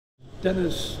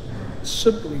Dennis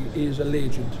simply is a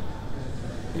legend.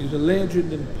 He's a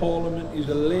legend in Parliament, he's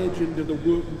a legend of the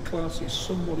working class, he's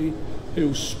somebody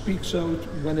who speaks out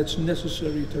when it's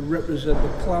necessary to represent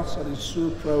the class that he's so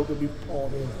proud to be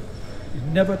part of. He's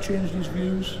never changed his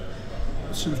views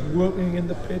since working in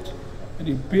the pit, and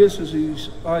he bases his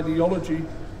ideology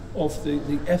off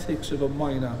the ethics of a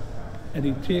miner, and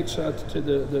he takes that to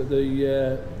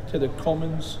the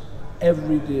Commons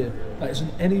every day. There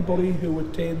isn't anybody who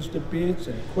attends debates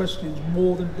and questions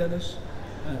more than Dennis.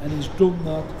 And he's done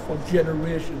that for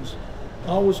generations.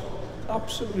 I was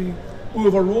absolutely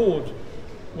overawed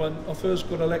when I first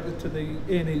got elected to the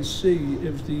NEC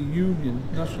of the union,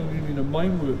 National Union of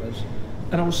Mine Workers,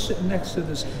 and I was sitting next to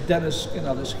this Dennis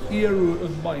Skinner, this hero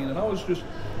of mine, and I was just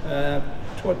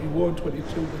 21, 22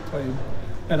 at the time,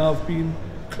 and I've been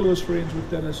close friends with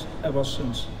Dennis ever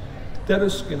since.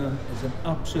 Dennis Skinner is an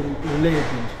absolute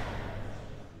legend.